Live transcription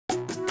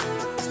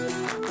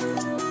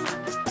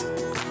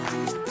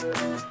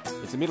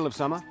middle of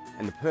summer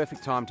and the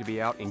perfect time to be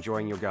out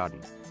enjoying your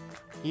garden.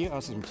 Here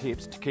are some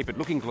tips to keep it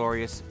looking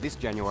glorious this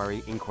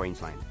January in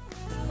Queensland.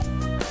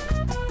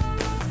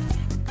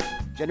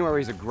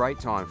 January is a great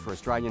time for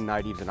Australian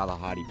natives and other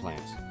hardy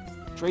plants.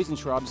 Trees and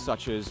shrubs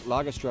such as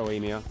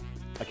Largastroemia,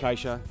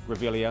 acacia,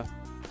 grevillea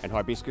and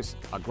hibiscus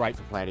are great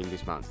for planting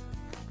this month.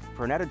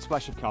 For an added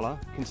splash of colour,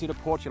 consider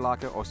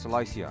portulaca or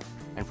celosia,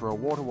 and for a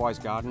water-wise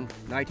garden,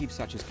 natives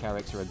such as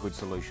carex are a good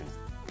solution.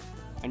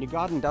 And your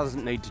garden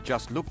doesn't need to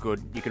just look good,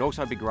 you could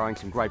also be growing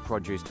some great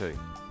produce too.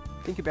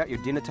 Think about your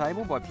dinner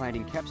table by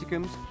planting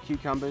capsicums,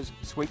 cucumbers,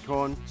 sweet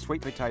corn,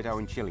 sweet potato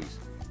and chillies.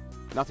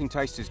 Nothing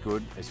tastes as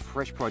good as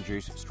fresh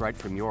produce straight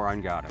from your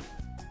own garden.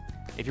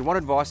 If you want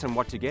advice on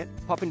what to get,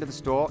 pop into the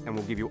store and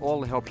we'll give you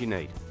all the help you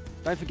need.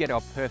 Don't forget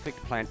our perfect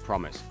plant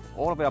promise.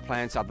 All of our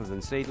plants other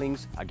than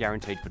seedlings are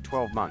guaranteed for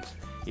 12 months.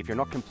 If you're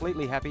not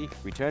completely happy,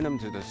 return them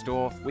to the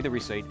store with a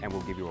receipt and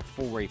we'll give you a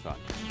full refund.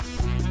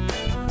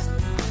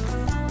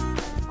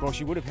 Of course,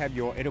 you would have had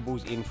your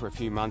edibles in for a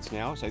few months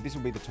now, so this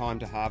will be the time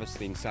to harvest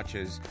things such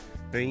as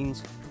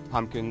beans,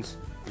 pumpkins,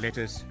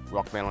 lettuce,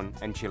 rockmelon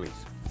and chillies.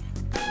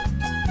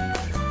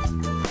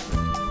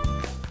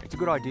 It's a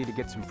good idea to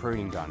get some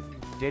pruning done.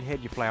 Deadhead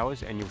your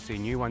flowers and you'll see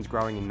new ones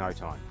growing in no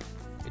time.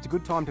 It's a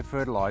good time to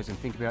fertilise and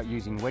think about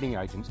using wetting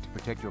agents to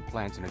protect your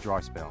plants in a dry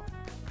spell.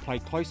 Pay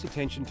close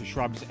attention to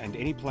shrubs and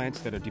any plants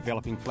that are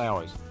developing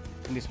flowers.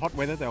 In this hot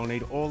weather, they'll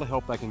need all the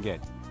help they can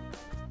get.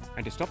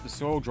 And to stop the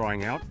soil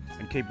drying out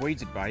and keep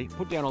weeds at bay,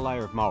 put down a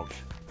layer of mulch.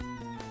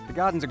 The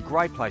garden's a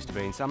great place to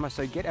be in summer,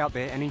 so get out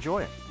there and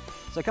enjoy it.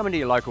 So come into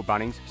your local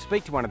Bunnings,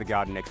 speak to one of the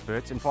garden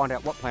experts and find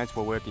out what plants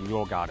will work in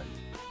your garden.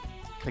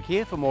 Click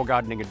here for more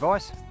gardening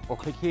advice, or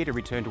click here to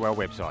return to our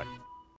website.